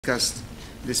discussed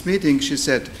this meeting, she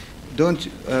said,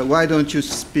 why don't you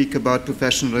speak about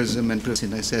professionalism and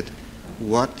privacy? I said,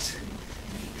 what?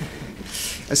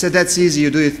 I said, that's easy, you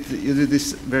do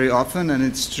this very often, and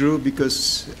it's true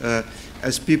because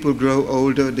as people grow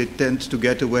older, they tend to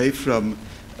get away from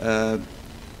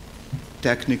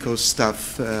technical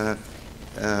stuff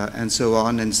and so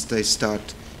on, and they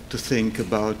start to think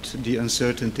about the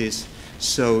uncertainties.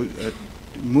 So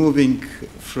moving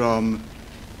from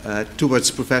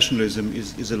towards professionalism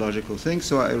is a logical thing.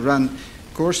 So I run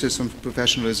courses on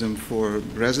professionalism for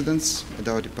residents at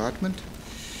our department.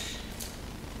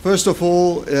 First of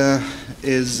all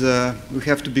we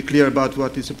have to be clear about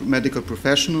what is a medical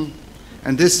professional.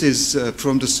 And this is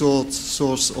from the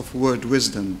source of word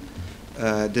wisdom.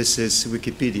 This is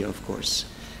Wikipedia, of course.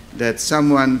 That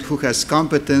someone who has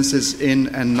competences in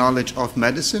and knowledge of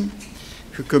medicine,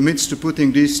 who commits to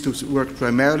putting these to work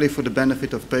primarily for the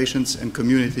benefit of patients and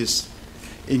communities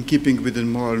in keeping with the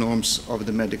moral norms of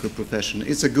the medical profession.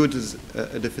 It's a good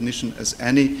definition as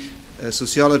any.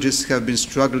 Sociologists have been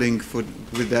struggling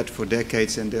with that for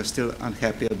decades, and they're still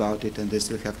unhappy about it, and they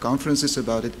still have conferences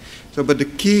about it. So, but the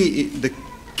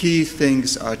key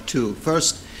things are two.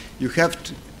 First, you have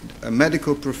a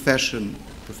medical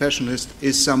professionalist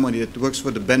is somebody that works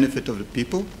for the benefit of the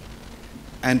people,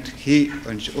 and he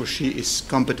or she is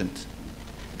competent.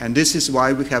 And this is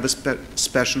why we have a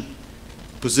special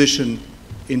position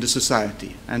in the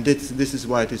society. And this is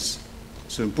why it is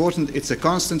so important. It's a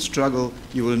constant struggle.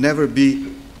 You will never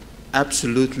be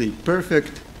absolutely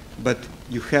perfect, but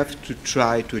you have to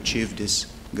try to achieve this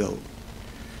goal.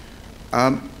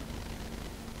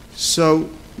 So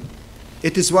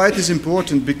it is why it is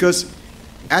important, because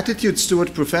attitudes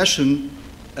toward profession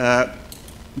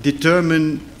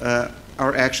determine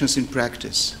our actions in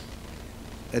practice.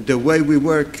 The way we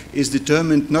work is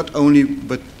determined not only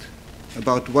but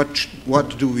about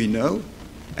what do we know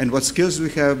and what skills we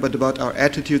have, but about our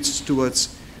attitudes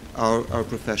towards our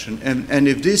profession. And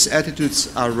if these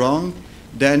attitudes are wrong,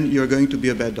 then you're going to be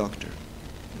a bad doctor.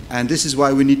 And this is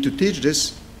why we need to teach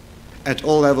this at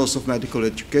all levels of medical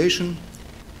education.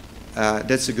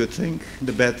 That's a good thing.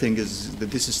 The bad thing is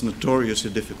that this is notoriously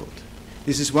difficult.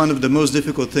 This is one of the most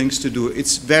difficult things to do.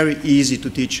 It's very easy to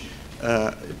teach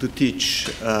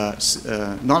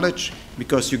knowledge,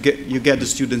 because you get the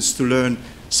students to learn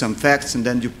some facts, and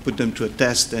then you put them to a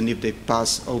test, and if they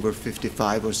pass over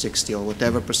 55 or 60 or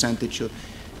whatever percentage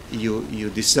you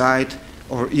decide,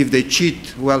 or if they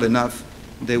cheat well enough,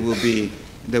 they will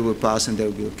pass and they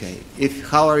will be okay.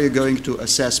 How are you going to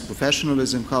assess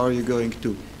professionalism? How are you going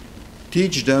to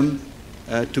teach them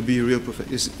to be real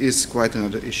professionals? Is quite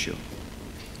another issue.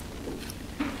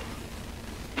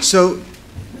 So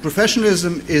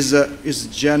professionalism is a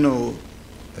general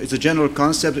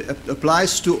concept. It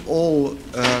applies to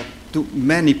to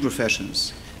many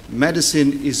professions.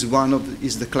 Medicine is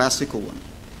the classical one.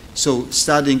 So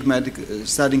studying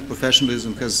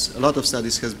professionalism, a lot of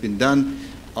studies has been done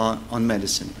on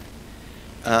medicine.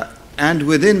 And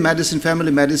within medicine,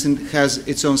 family medicine has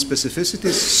its own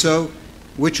specificities,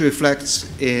 which reflects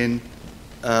in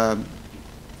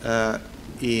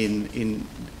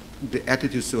the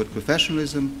attitudes toward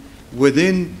professionalism.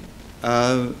 Within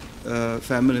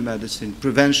family medicine,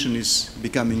 prevention is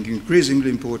becoming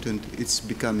increasingly important. It's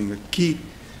becoming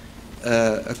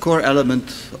a core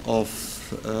element of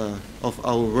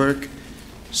our work.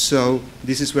 So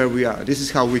this is where we are. This is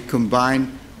how we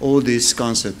combine all these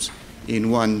concepts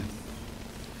in one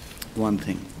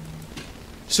thing.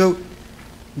 So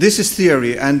this is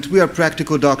theory, and we are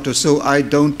practical doctors, so I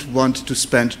don't want to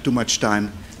spend too much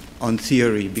time on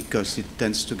theory because it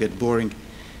tends to get boring.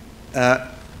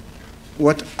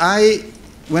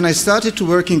 When I started to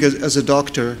working as a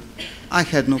doctor, I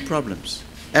had no problems.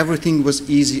 Everything was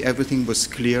easy, everything was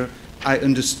clear.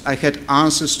 I had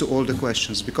answers to all the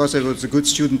questions. Because I was a good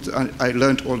student, I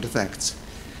learned all the facts.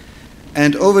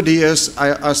 And over the years,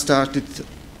 I started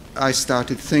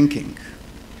thinking.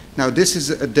 Now, this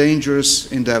is a dangerous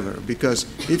endeavor, because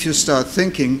if you start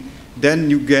thinking,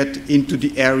 then you get into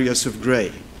the areas of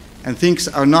gray. And things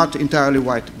are not entirely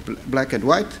black and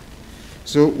white.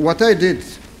 So what I did,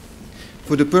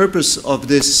 for the purpose of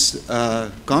this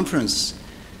conference,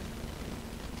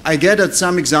 I gathered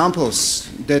some examples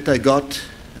that I got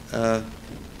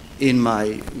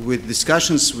with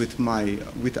discussions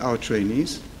with our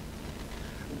trainees,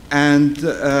 and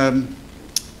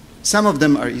some of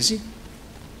them are easy,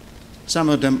 some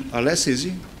of them are less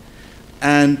easy,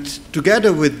 and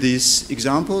together with these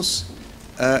examples,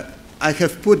 I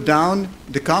have put down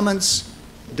the comments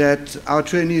that our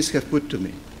trainees have put to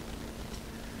me.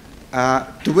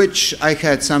 to which I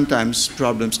had sometimes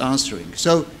problems answering.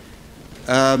 So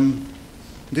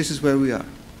this is where we are.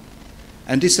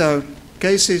 And these are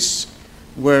cases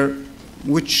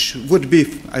which would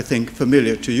be, I think,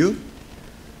 familiar to you.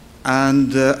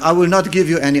 And I will not give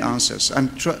you any answers.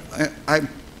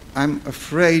 I'm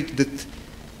afraid that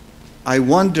I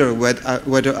wonder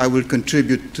whether I will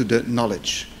contribute to the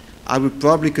knowledge. I will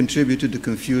probably contribute to the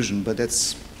confusion, but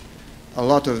that's a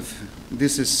lot of,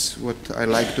 this is what I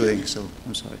like doing, so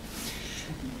I'm sorry.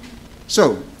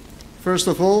 So, first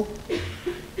of all,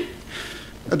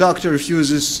 a doctor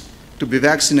refuses to be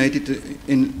vaccinated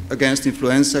against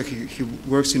influenza. He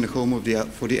works in a home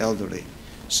for the elderly.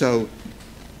 So,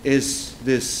 is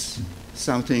this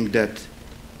something that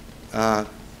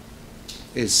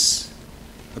is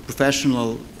a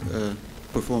professional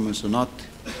performance or not?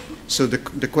 So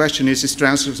the question is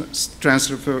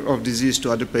transfer of disease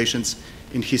to other patients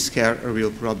in his care a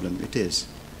real problem? It is.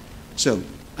 So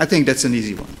I think that's an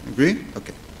easy one. Agree?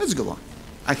 Okay, let's go on.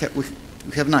 We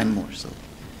have 9 more.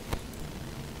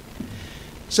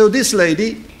 So this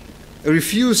lady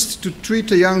refused to treat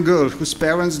a young girl whose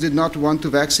parents did not want to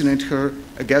vaccinate her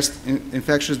against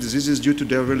infectious diseases due to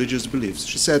their religious beliefs.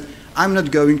 She said, I'm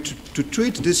not going to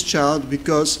treat this child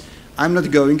because I'm not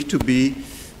going to be,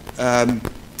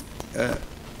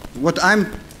 what I'm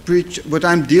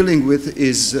dealing with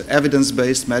is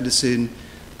evidence-based medicine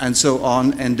and so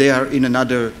on, and they are in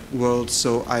another world,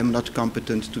 so I'm not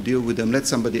competent to deal with them. Let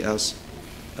somebody else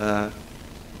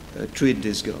treat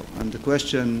this girl. And the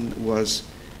question was,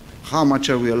 how much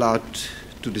are we allowed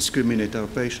to discriminate our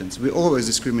patients? We're always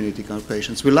discriminating our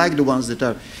patients. We like the ones that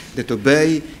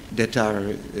obey, that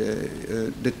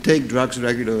take drugs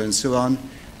regularly and so on,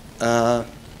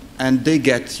 and they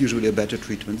get usually a better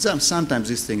treatment. Sometimes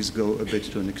these things go a bit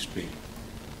to an extreme.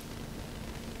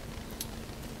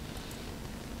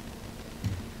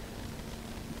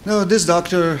 No, this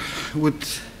doctor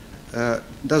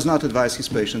does not advise his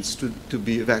patients to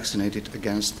be vaccinated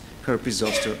against herpes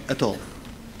zoster at all.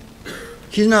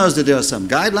 He knows that there are some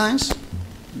guidelines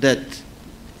that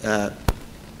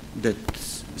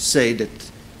say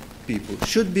that people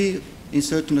should be, in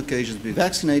certain occasions, be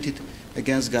vaccinated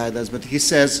against guidelines, but he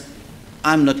says,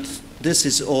 I'm not, this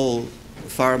is all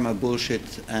pharma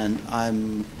bullshit, and I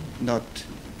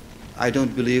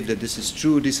don't believe that this is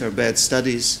true, these are bad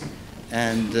studies,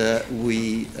 and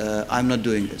I'm not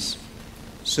doing this.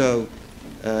 So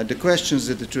the questions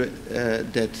that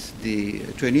the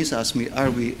trainees ask me,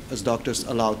 are we as doctors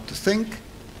allowed to think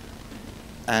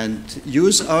and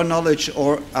use our knowledge,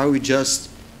 or are we just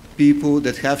people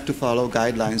that have to follow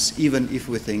guidelines even if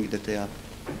we think that they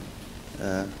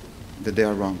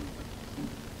are wrong?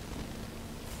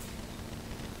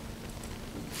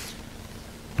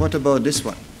 What about this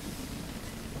one?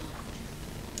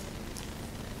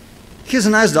 He's a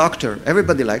nice doctor.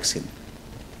 Everybody likes him.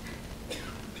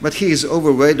 But he is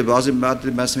overweight. The body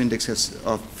mass index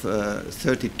of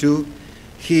 32.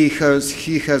 He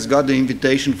has got the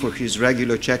invitation for his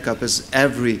regular checkup, as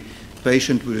every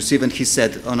patient will receive. And he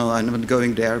said, "Oh no, I'm not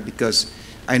going there because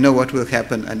I know what will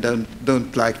happen and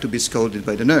don't like to be scolded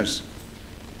by the nurse."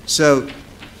 So,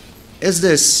 is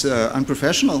this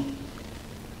unprofessional?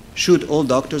 Should all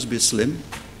doctors be slim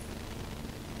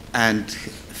and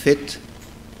fit?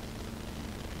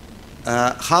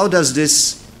 How does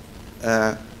this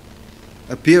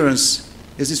appearance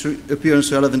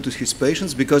relevant to his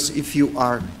patients? Because if you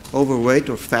are overweight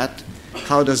or fat,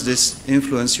 how does this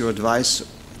influence your advice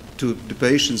to the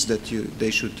patients that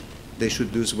they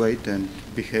should lose weight and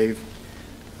behave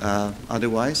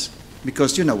otherwise?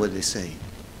 Because you know what they say.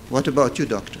 What about you,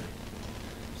 doctor?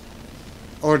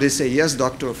 Or they say, yes,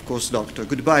 doctor, of course, doctor,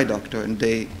 goodbye, doctor, and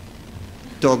they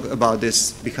talk about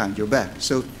this behind your back.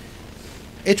 So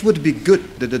it would be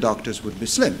good that the doctors would be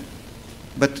slim,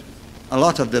 but a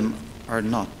lot of them are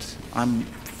not. I'm,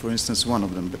 for instance, one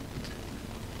of them, but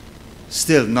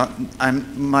still not.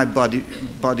 My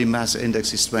body mass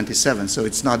index is 27, so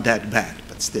it's not that bad,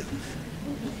 but still.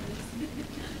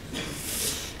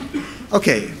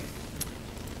 Okay.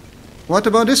 What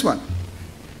about this one?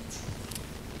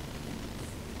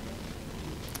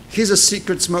 He's a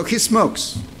secret smoker. He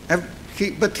smokes,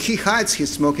 but he hides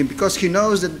his smoking because he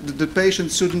knows that the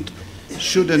patient shouldn't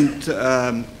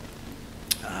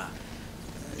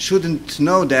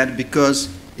know that, because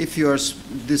if you are,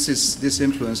 this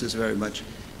influences very much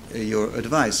your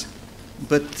advice.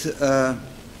 But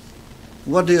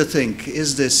what do you think?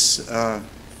 Is this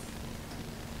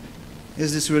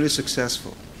really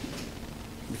successful?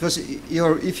 Because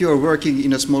if you're working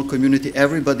in a small community,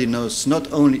 everybody knows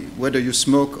not only whether you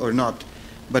smoke or not,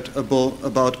 but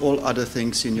about all other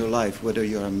things in your life, whether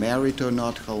you are married or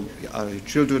not, how are your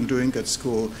children doing at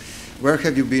school, where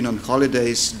have you been on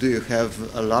holidays, do you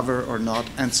have a lover or not,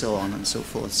 and so on and so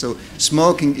forth. So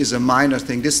smoking is a minor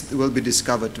thing. This will be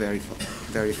discovered very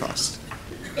fast.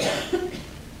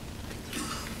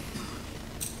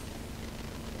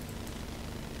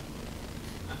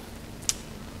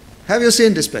 Have you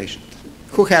seen this patient?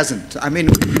 Who hasn't? I mean,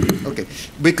 okay,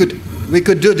 we could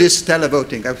do this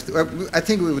televoting. I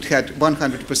think we would have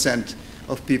 100%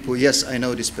 of people, yes, I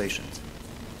know this patient.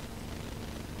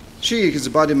 She has a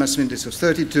body mass index of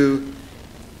 32,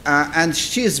 and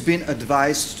she has been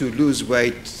advised to lose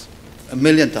weight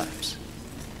 1,000,000 times.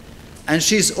 And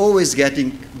she's always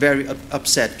getting very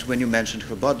upset when you mention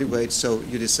her body weight, so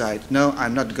you decide, no,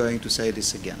 I'm not going to say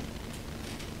this again.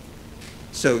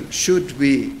 So should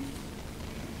we,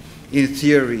 in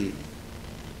theory,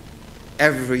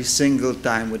 every single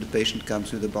time when the patient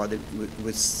comes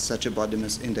with such a body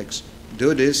mass index,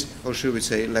 do this, or should we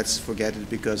say, let's forget it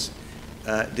because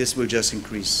this will just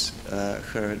increase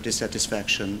her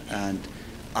dissatisfaction and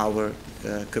our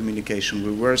communication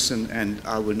will worsen and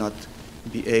I will not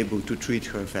be able to treat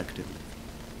her effectively.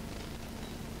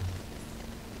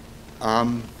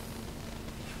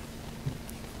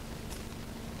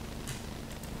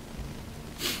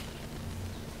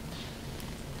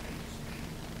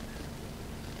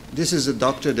 This is a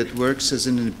doctor that works as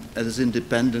an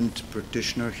independent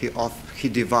practitioner. He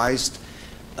devised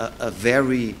a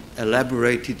very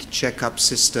elaborated checkup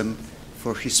system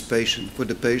for his for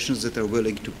the patients that are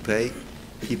willing to pay.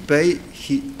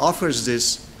 He offers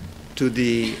this to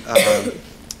the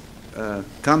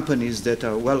companies that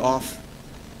are well off,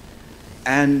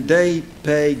 and they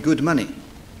pay good money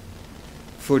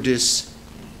for this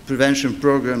prevention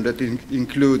program that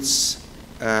includes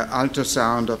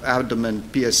ultrasound of abdomen,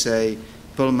 PSA,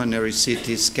 pulmonary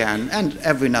CT scan, and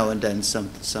every now and then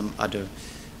some other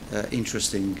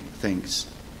interesting things.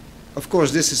 Of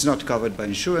course, this is not covered by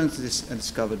insurance. This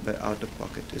is covered by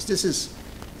out-of-pocket.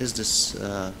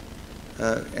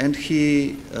 And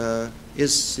he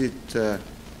is it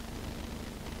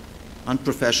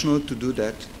unprofessional to do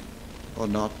that or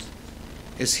not?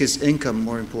 Is his income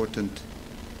more important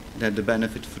than the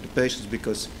benefit for the patients?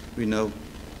 Because we know,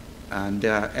 and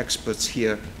there are experts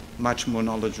here much more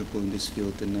knowledgeable in this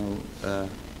field to know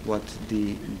what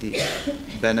the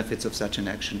benefits of such an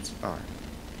action are.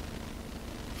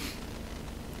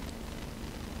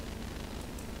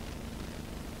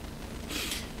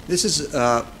 This is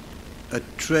a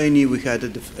trainee we had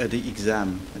at the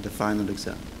exam, at the final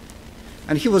exam.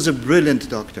 And he was a brilliant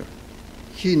doctor.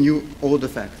 He knew all the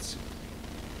facts.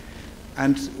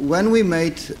 And when we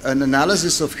made an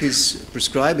analysis of his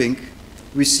prescribing,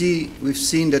 we've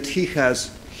seen that he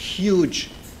has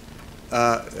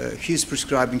he's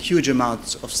prescribing huge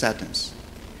amounts of statins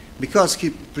because he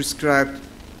prescribed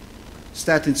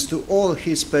statins to all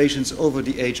his patients over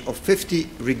the age of 50,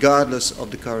 regardless of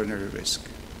the coronary risk.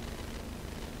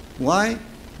 Why?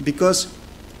 Because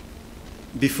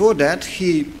before that,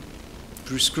 he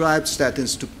prescribed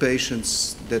statins to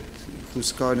patients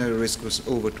whose coronary risk was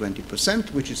over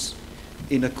 20%, which is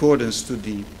in accordance to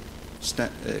the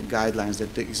guidelines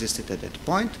that existed at that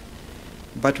point.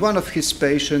 But one of his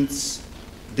patients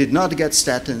did not get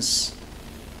statins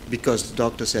because the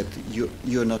doctor said,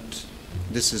 you're not,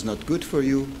 this is not good for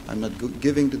you, I'm not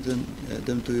giving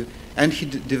them to you, and he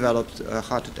developed a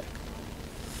heart attack.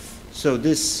 So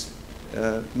this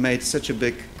made such a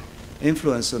big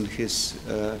influence on his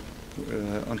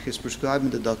prescribing.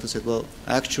 The doctor said, well,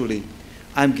 actually,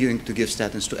 I'm going to give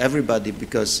statins to everybody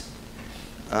because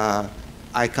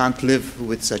I can't live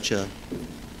with such a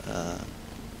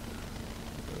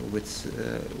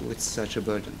such a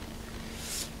burden.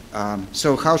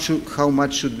 So how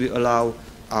much should we allow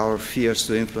our fears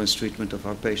to influence treatment of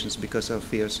our patients? Because our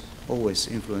fears always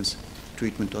influence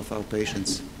treatment of our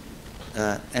patients,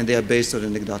 and they are based on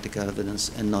anecdotal evidence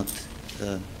and not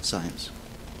science.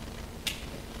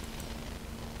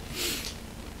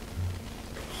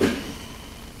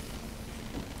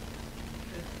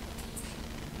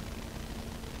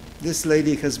 This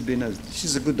lady has been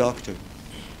she's a good doctor.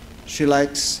 She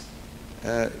likes,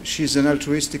 she's an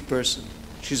altruistic person.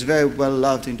 She's very well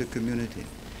loved in the community.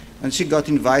 And she got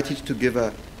invited to give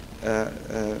a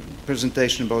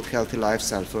presentation about healthy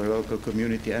lifestyle for a local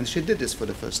community, and she did this for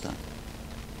the first time.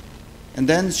 And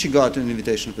then she got an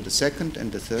invitation for the second,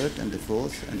 and the third, and the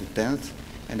fourth, and the 10th,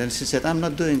 and then she said, I'm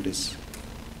not doing this.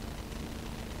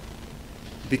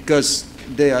 Because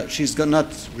she's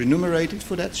not remunerated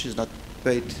for that, she's not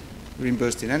paid,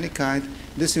 reimbursed in any kind.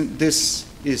 This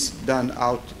is done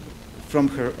out from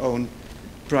her own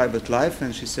private life,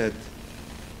 and she said,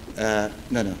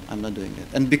 no, I'm not doing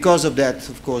that. And because of that,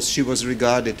 of course, she was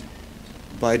regarded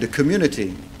by the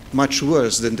community much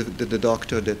worse than the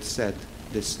doctor that said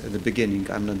this at the beginning,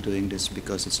 I'm not doing this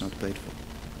because it's not paid for.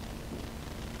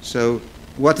 So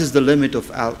what is the limit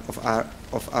of our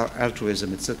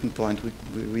altruism? At a certain point we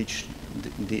reach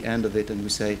the end of it and we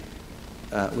say,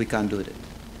 we can't do it.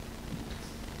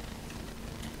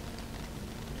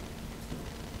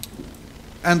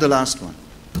 And the last one.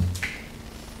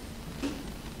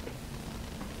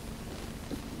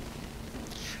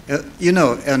 You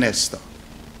know Ernesto.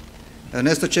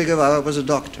 Ernesto Che Guevara was a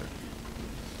doctor.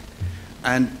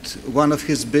 And one of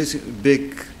his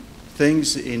big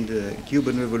things in the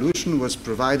Cuban Revolution was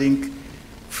providing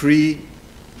free,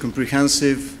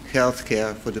 comprehensive health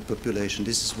care for the population.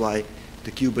 This is why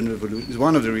the Cuban Revolution is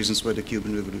one of the reasons why the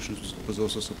Cuban Revolution was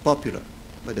also so popular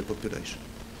by the population.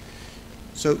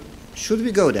 So should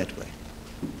we go that way?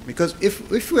 Because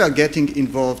if we are getting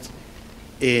involved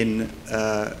in,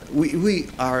 we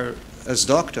are, as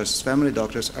doctors, family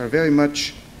doctors, are very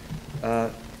much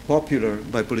popular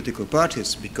by political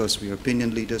parties because we are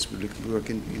opinion leaders, we work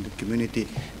in the community,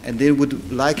 and they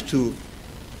would like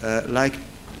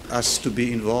us to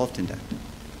be involved in that.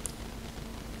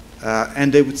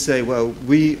 And they would say, well,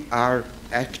 we are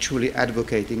actually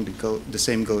advocating the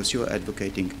same goals you're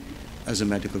advocating as a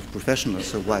medical professional,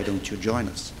 so why don't you join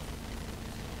us?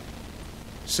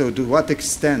 So to what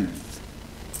extent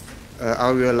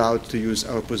are we allowed to use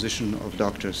our position of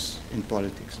doctors in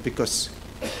politics? Because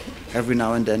every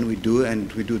now and then we do,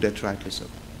 and we do that rightly so.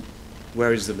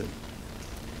 Where is the limit?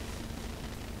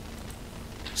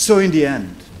 So in the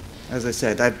end, as I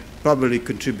said, I probably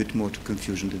contribute more to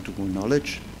confusion than to more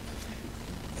knowledge.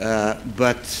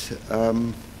 But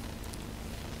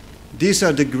these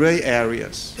are the gray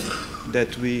areas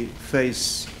that we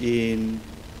face in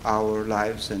our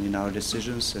lives and in our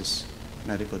decisions as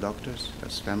medical doctors,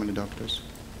 as family doctors.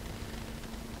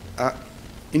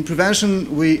 In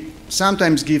prevention, we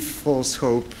sometimes give false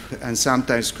hope and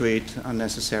sometimes create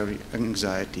unnecessary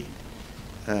anxiety.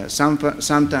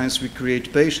 Sometimes we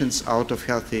create patients out of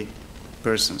healthy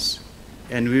persons,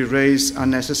 and we raise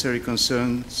unnecessary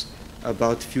concerns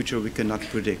about the future we cannot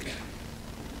predict.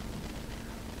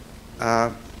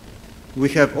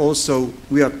 We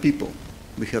are people.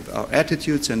 We have our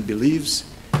attitudes and beliefs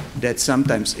that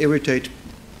sometimes irritate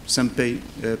some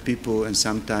people and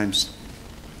sometimes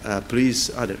please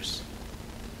others.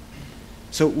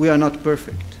 So we are not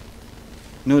perfect.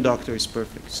 No doctor is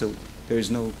perfect. So there is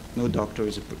no doctor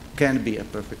can be a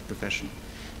perfect professional.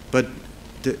 But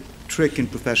the trick in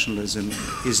professionalism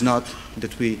is not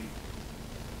that we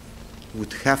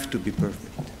would have to be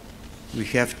perfect. We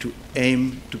have to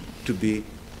aim to be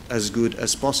as good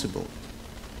as possible.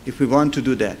 If we want to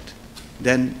do that,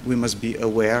 then we must be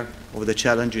aware of the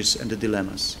challenges and the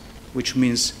dilemmas, which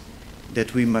means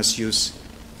that we must use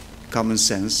common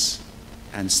sense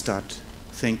and start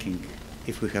thinking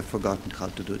if we have forgotten how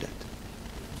to do that.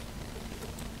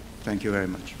 Thank you very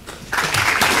much.